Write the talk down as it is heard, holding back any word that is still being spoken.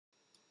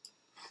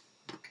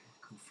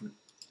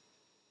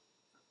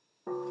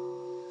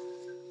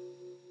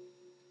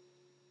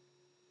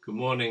Good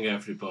morning,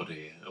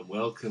 everybody, and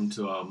welcome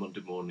to our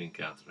Monday morning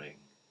gathering.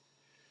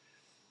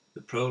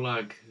 The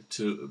prologue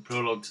to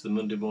the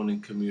Monday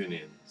morning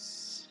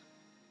communions.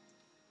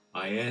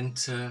 I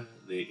enter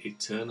the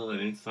eternal and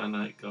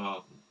infinite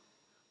garden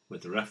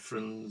with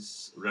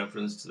reverence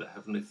to the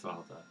Heavenly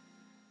Father,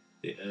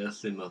 the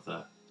earthly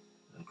Mother,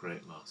 and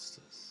great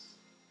masters.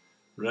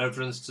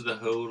 Reverence to the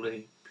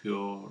holy,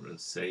 pure,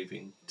 and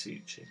saving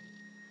teaching.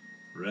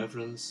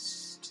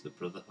 Reverence to the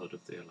brotherhood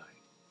of the elect.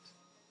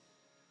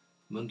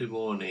 Monday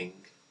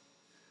morning,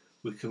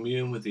 we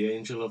commune with the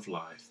Angel of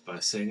Life by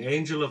saying,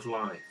 Angel of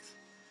Life,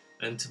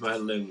 enter my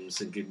limbs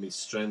and give me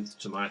strength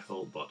to my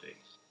whole body.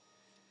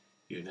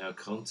 You now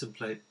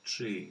contemplate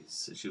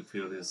trees as you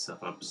feel yourself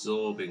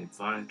absorbing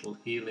vital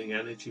healing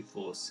energy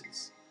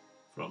forces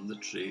from the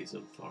trees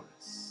and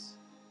forests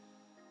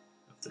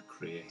of the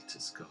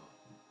Creator's garden.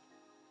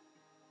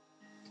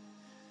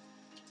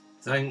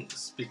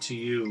 Thanks be to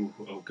you,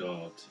 O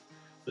God,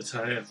 that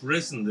I have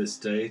risen this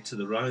day to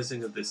the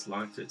rising of this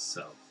life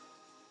itself.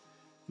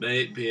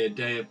 May it be a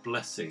day of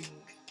blessing,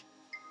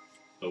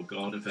 O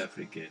God of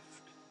every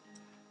gift,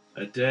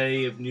 a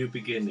day of new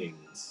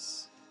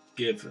beginnings,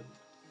 given.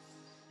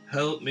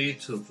 Help me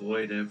to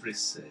avoid every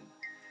sin,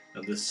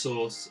 and the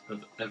source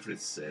of every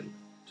sin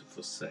to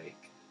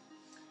forsake.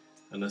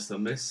 And as the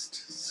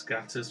mist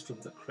scatters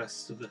from the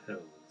crest of the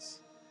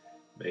hills,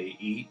 may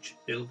each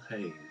ill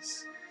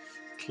haze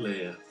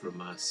clear from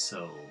my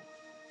soul,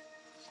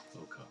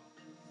 O God.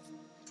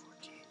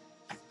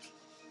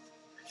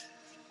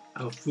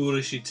 How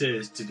foolish it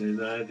is to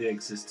deny the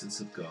existence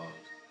of God,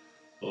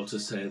 or to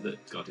say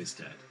that God is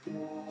dead.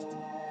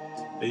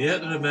 And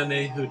yet there are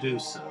many who do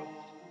so.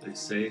 They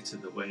say it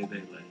in the way they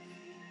live,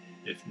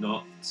 if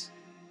not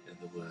in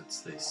the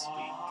words they speak.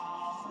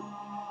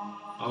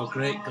 Our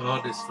great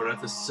God is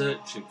forever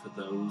searching for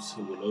those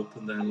who will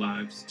open their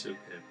lives to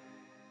Him.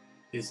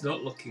 He is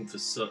not looking for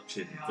such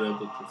in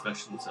verbal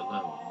professions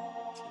alone,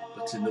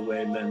 but in the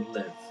way men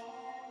live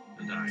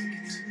and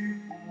act.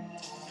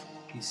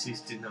 He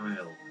sees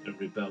denial and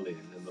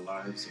rebellion in the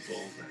lives of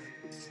all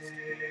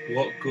men.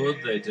 What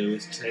good they do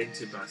is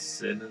tainted by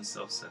sin and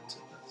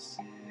self-centeredness.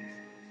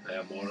 They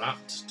are more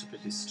apt to be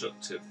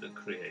destructive than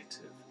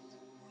creative.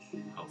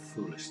 How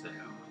foolish they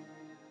are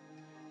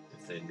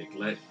if they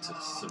neglect to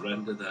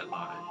surrender their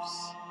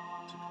lives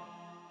to God.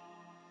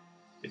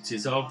 It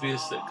is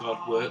obvious that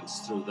God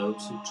works through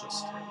those who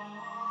trust Him,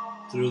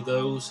 through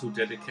those who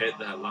dedicate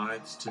their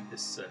lives to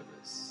His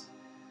service.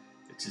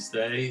 It is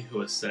they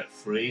who are set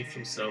free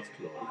from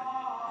self-glory,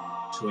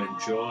 to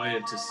enjoy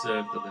and to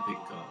serve the living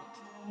God.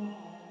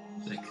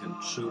 They can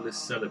truly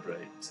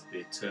celebrate the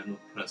eternal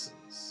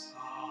presence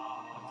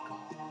of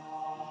God.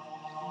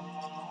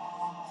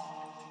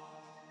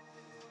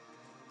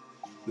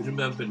 We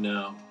remember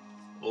now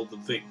all the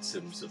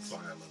victims of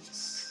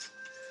violence.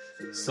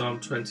 Psalm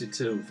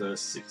 22,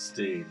 verse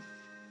 16.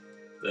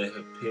 They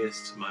have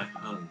pierced my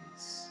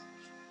hands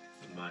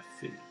and my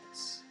feet.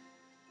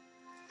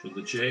 From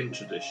the Jain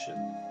tradition,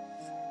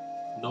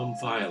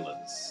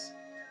 non-violence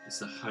is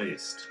the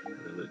highest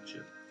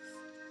religion.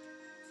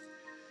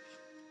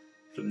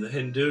 From the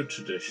Hindu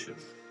tradition,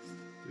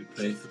 we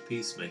pray for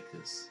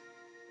peacemakers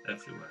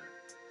everywhere,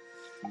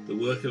 the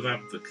work of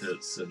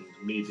advocates and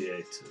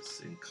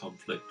mediators in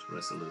conflict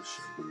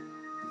resolution,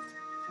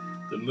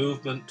 the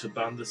movement to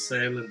ban the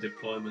sale and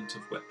deployment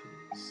of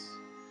weapons,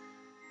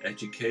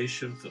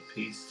 education for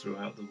peace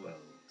throughout the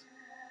world,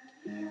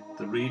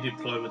 the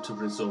redeployment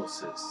of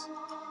resources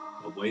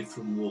away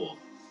from war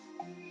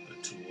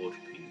and toward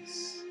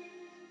peace.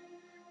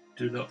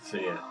 Do not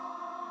fear.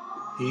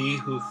 He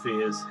who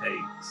fears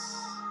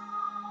hates.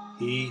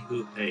 He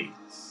who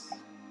hates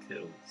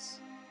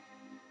kills.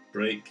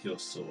 Break your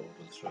sword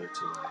and throw it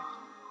away.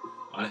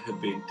 I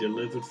have been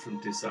delivered from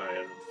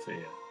desire and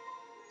fear,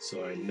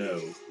 so I know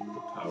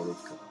the power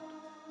of God.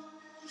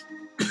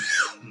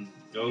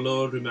 O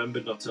Lord,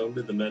 remember not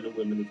only the men and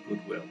women of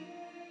goodwill,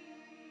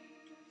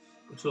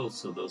 but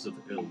also those of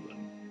ill will.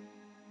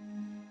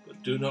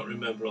 But do not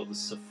remember all the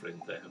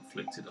suffering they have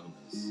inflicted on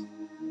us.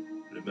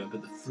 Remember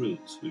the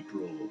fruits we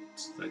brought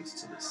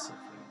thanks to this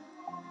suffering.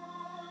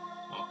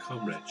 Our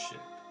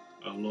comradeship,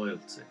 our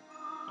loyalty,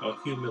 our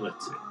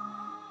humility,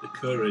 the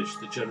courage,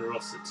 the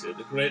generosity,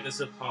 the greatness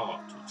of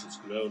heart which has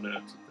grown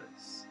out of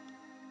this.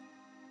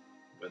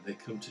 When they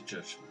come to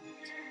judgment,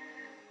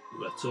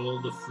 let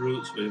all the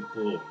fruits we have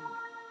borne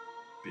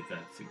be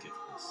their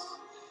forgiveness.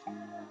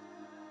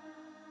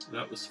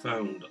 That was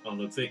found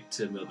on a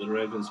victim at the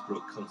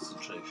Ravensbrück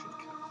concentration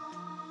camp.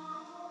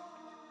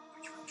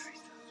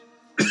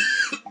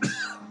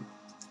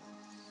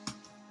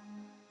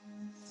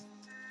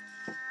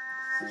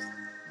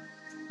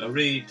 I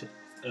read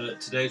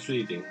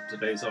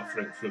today's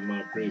offering from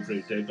our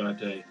breviary Day by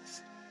Day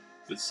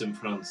with St.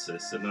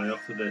 Francis, and I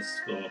offer this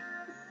for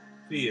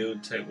you,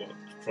 take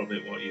from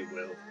it what you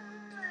will.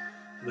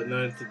 For the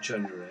 9th of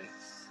January,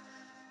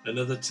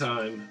 another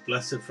time,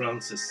 Blessed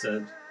Francis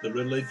said, the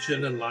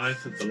religion and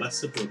life of the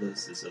lesser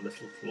brothers is a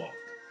little flock,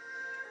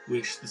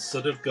 which the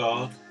Son of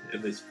God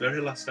in this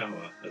very last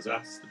hour has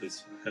asked of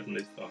his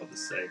heavenly Father,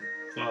 saying,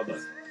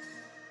 Father,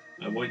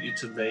 I want you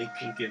to make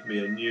and give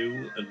me a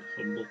new and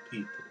humble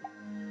people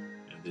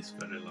in this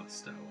very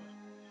last hour,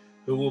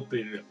 who will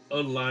be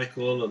unlike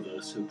all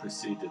others who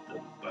preceded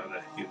them by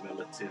their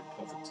humility and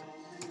poverty,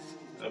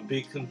 and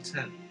be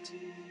content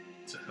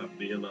to have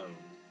me alone.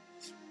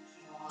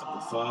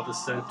 And the Father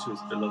said to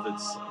his beloved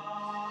Son,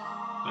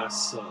 My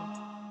Son,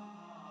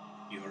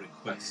 your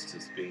request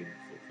has been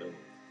fulfilled.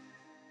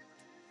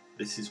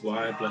 This is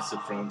why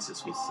Blessed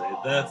Francis would say,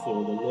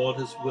 Therefore the Lord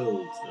has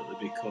willed that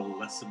they be called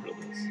lesser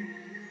brothers,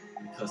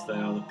 because they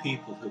are the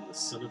people whom the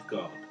Son of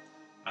God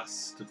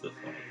asked of the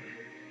Father.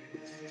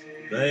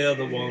 They are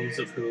the ones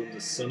of whom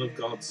the Son of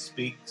God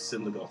speaks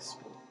in the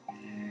Gospel.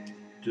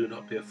 Do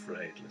not be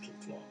afraid, little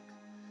flock,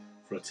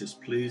 for it has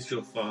pleased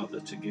your Father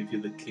to give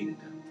you the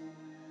kingdom.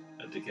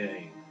 And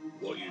again,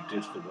 what you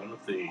did for one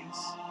of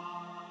these,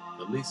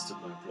 the least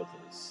of my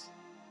brothers,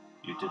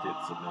 you did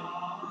it for me.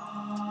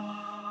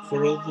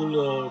 For all the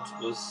Lord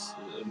was,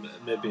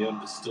 may be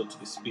understood to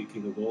be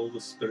speaking of all the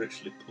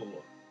spiritually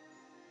poor,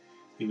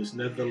 he was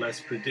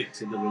nevertheless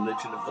predicting the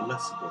religion of the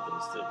lesser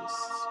brothers that was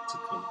to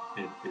come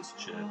in his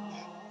church.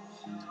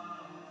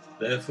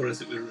 Therefore,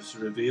 as it was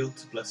revealed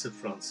to Blessed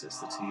Francis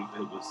that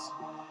it was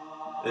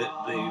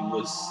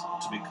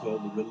to be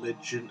called the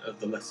religion of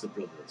the lesser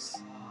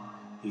brothers,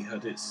 he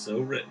had it so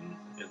written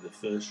in the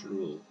first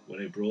rule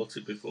when he brought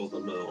it before the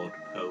Lord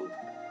Pope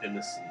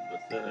Innocent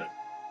III,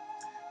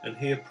 and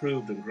he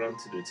approved and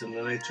granted it, and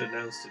later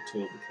announced it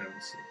to all the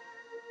council.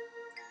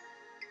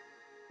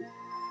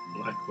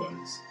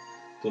 Likewise,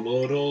 the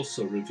Lord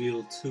also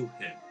revealed to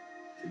him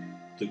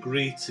the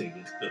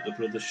greeting that the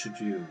brothers should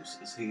use,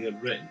 as he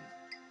had written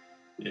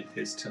in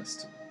his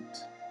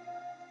testament.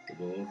 The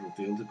Lord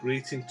revealed a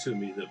greeting to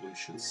me that we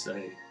should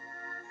say,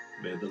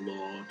 May the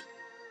Lord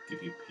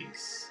give you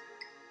peace.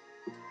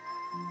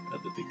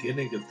 At the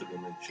beginning of the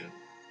religion,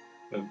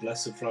 when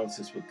Blessed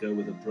Francis would go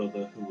with a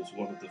brother who was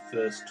one of the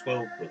first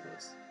 12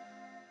 brothers,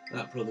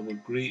 that brother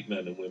would greet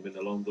men and women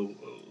along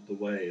the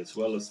way, as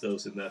well as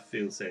those in their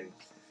field, saying,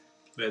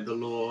 May the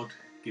Lord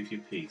give you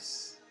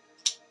peace.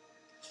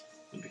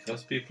 And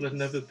because people had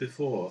never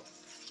before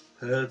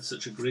heard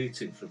such a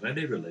greeting from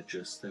any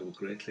religious, they were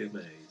greatly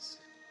amazed.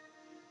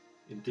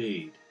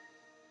 Indeed,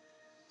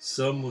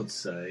 some would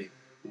say,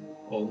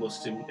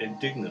 almost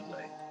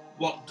indignantly,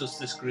 What does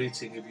this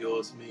greeting of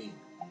yours mean?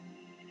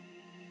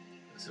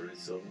 As a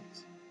result,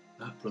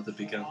 that brother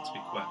began to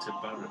be quite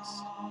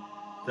embarrassed.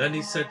 Then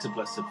he said to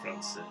Blessed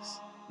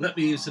Francis, Let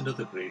me use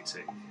another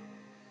greeting.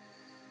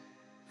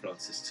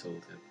 Francis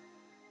told him,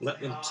 Let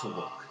them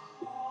talk,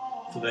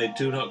 for they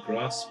do not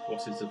grasp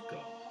what is of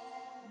God.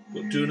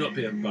 But do not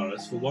be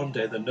embarrassed, for one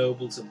day the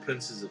nobles and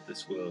princes of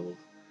this world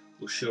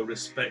will show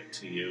respect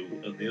to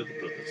you and the other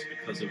brothers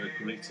because of a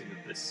greeting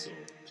of this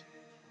sort.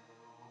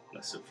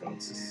 Blessed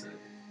Francis said,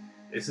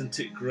 Isn't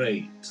it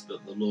great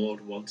that the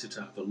Lord wanted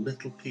to have a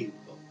little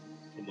people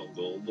among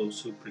all those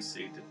who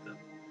preceded them,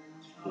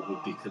 who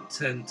would be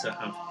content to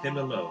have him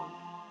alone,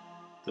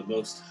 the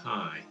Most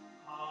High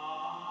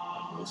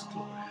and most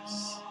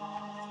glorious.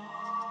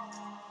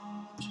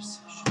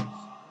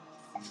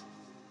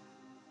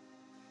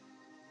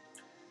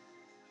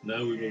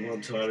 Now we move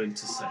on to our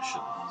intercessions.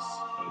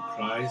 O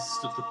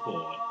Christ of the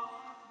poor,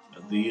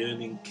 and the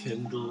yearning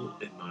kindle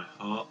in my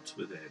heart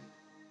within,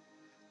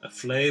 a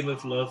flame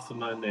of love for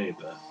my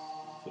neighbour,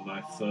 for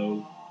my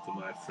foe, for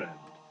my friend,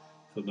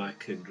 for my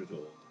kindred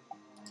all.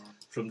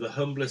 From the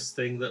humblest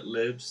thing that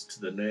lives to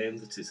the name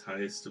that is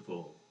highest of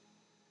all,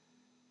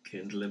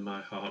 kindle in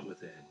my heart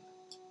within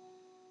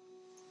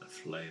a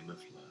flame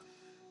of love.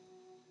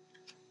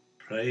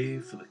 Pray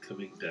for the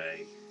coming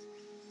day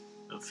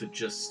and for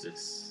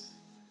justice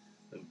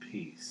and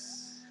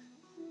peace.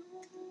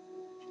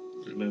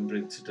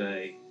 Remembering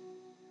today,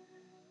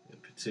 in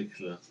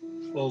particular,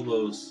 all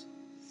those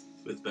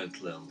with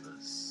mental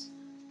illness,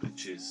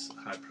 which is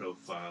high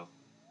profile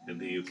in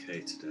the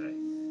UK today,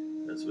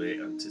 as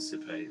we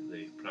anticipate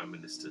the Prime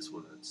Minister's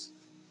words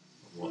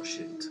on what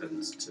she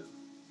intends to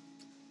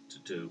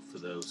do for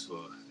those who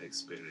are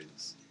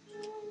experiencing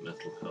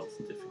mental health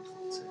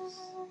difficulties.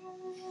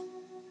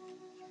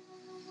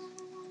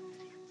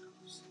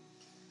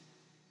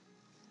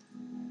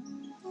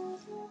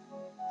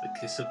 The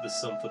kiss of the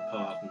sun for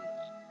pardon,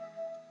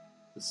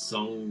 the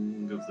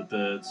song of the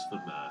birds for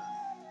mirth.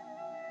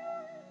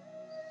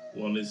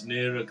 One is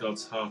nearer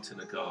God's heart in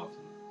a garden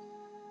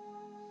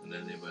than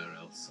anywhere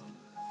else on earth.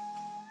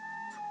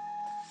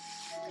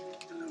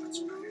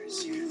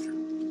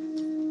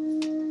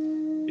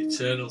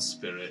 Eternal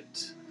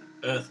Spirit,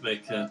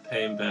 Earthmaker,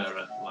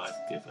 Pain-bearer,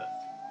 Life-giver,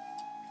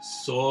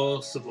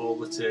 Source of all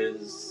that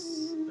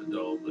is and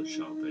all that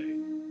shall be,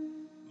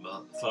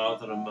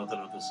 Father and Mother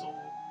of us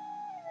all,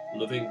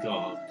 loving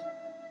God,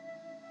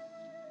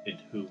 in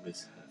whom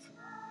is heaven.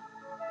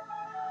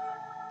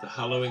 The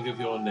hallowing of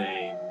your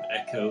name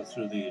echo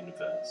through the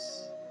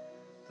universe.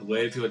 The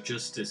way of your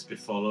justice be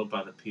followed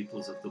by the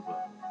peoples of the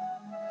world.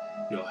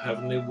 Your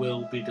heavenly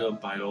will be done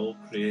by all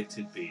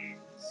created beings.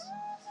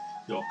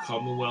 Your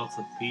commonwealth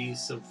of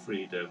peace and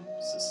freedom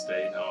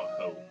sustain our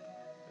hope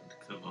and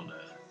come on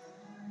earth.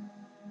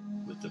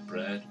 With the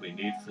bread we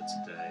need for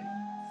today,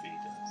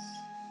 feed us.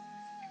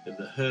 In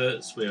the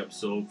hurts we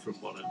absorb from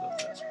one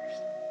another,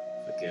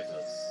 forgive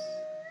us.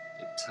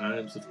 In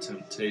times of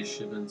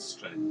temptation and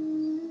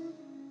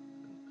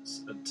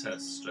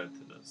test,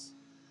 strengthen us.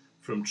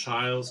 From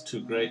trials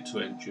too great to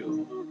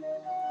endure,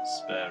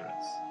 spare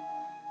us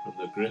from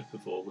the grip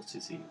of all that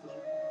is evil.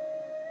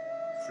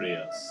 Free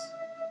us,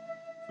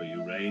 for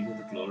you reign in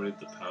the glory of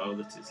the power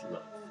that is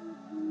love,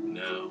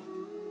 now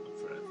and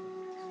forever.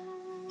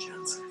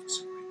 John's got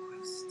some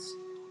requests.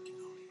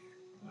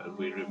 And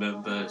we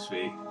remember as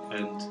we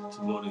end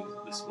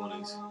this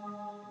morning's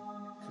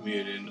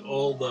communion,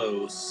 all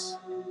those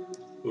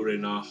who are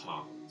in our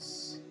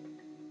hearts,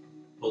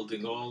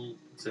 holding all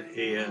to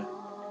hear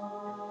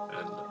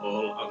and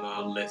all on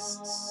our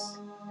lists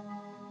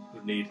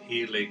who need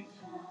healing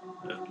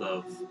and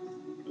love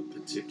and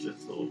particular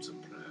thought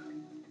and prayer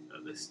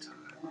at this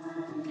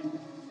time.